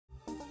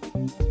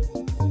Hello.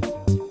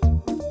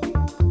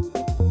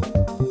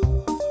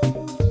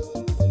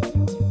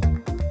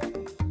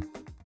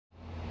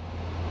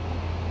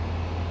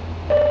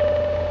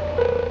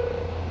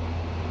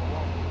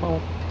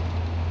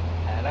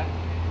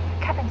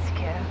 Cabin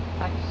secure.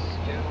 Thanks,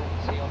 Stu.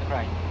 See you on the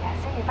ground. Yeah,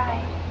 see you,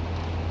 bye.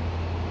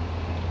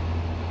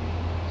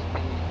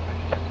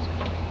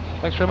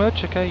 Thanks very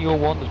much. Okay, you're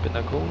one. There's been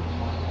no calls.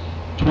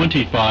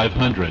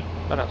 2500.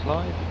 Oh, that's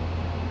live.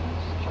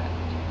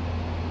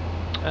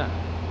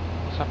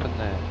 What's happened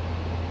there?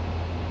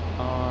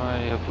 I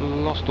have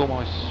lost all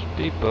my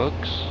speed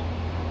books,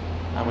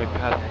 and we've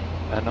had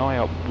an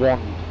IOP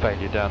 1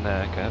 failure down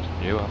there. Okay,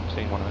 that's new. I haven't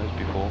seen one of those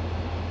before.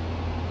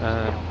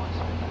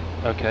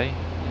 Okay,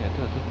 yeah, it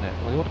does, doesn't it?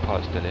 Well, the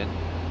autopilot's still in.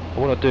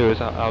 What I'll do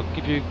is I'll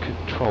give you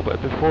control, but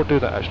before I do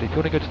that, actually, if you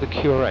want to go to the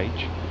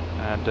QRH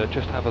and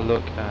just have a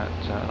look at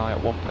an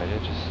IOP 1 failure,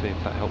 just see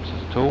if that helps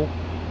us at all,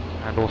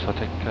 and also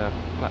take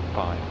flat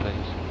 5,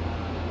 please.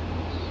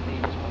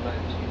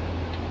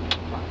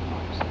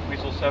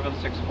 Weasel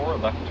 764,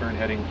 left turn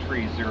heading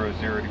 300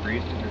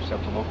 degrees to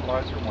intercept the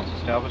localizer. Once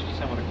established,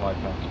 descend with a glide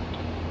path.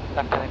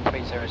 Left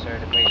heading 300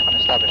 degrees, when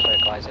established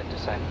localizer,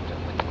 descend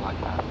with the glide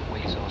path.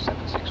 Weasel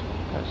 764.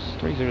 That's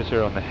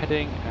 300 on the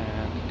heading,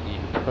 and the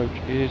approach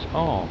is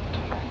armed.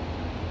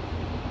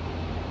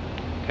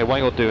 Okay, while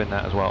you're doing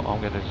that as well,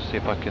 I'm going to see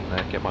if I can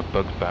get my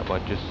bugs back by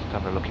just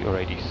having a look at your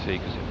ADC,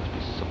 because it must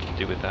be something to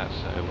do with that.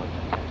 So,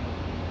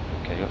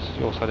 okay,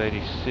 your side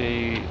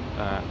ADC,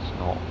 that's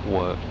not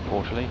worked,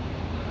 unfortunately.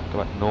 Go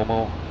back to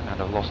normal,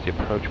 and I've lost the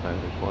approach mode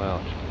as well.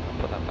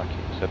 I'll put that back in.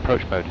 So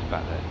approach mode is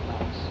back there.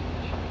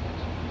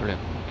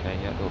 Brilliant. Okay,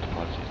 yeah, the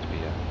autopilot seems to be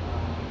It's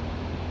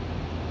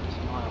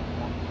an IOP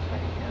 1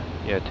 failure.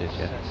 yeah, it is,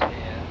 yeah. It says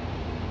here,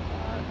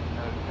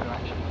 no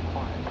action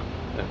required.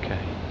 Okay,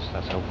 so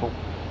that's helpful.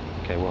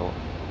 Okay, well,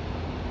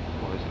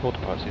 the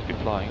autopilot seems to be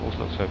flying. It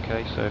all looks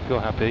okay. So if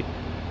you're happy,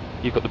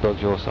 you've got the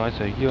bugs your side,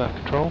 so you have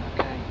control.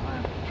 Okay, I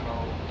have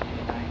control.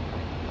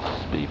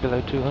 Speed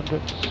below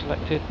 200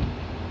 selected.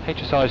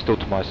 HSI is still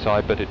to my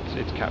side, but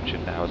it's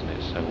captured now, isn't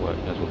it? So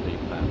knows what leave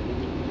that.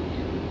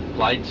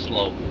 Glide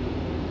slope.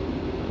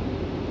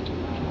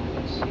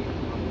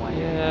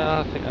 Yeah,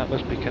 I think that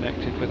must be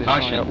connected with this.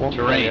 Caution,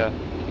 terrain.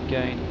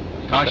 Again.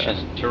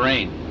 Caution,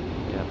 terrain.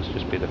 Yeah, must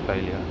just be the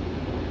failure.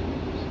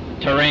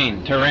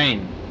 Terrain,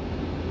 terrain.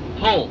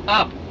 Pull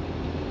up.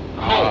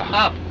 Pull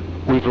up.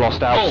 We've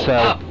lost Pull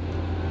outcell. up.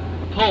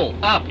 Pull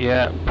up.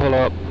 Yeah, pull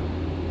up.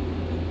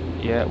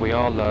 Yeah, we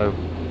are low.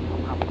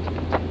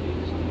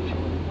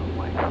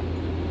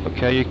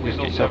 Okay, you can just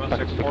get Weasel yourself back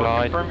to the 764,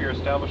 glide. confirm you're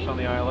established on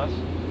the ILS.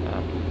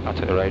 I'll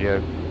take the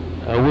radio.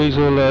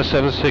 Weasel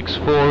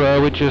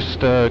 764, we're just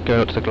going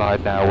up to the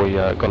glide now. We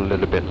got a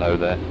little bit low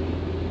there.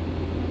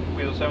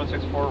 Weasel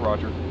 764,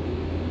 roger.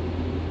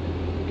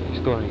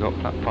 Still only got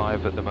flat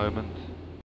 5 at the moment.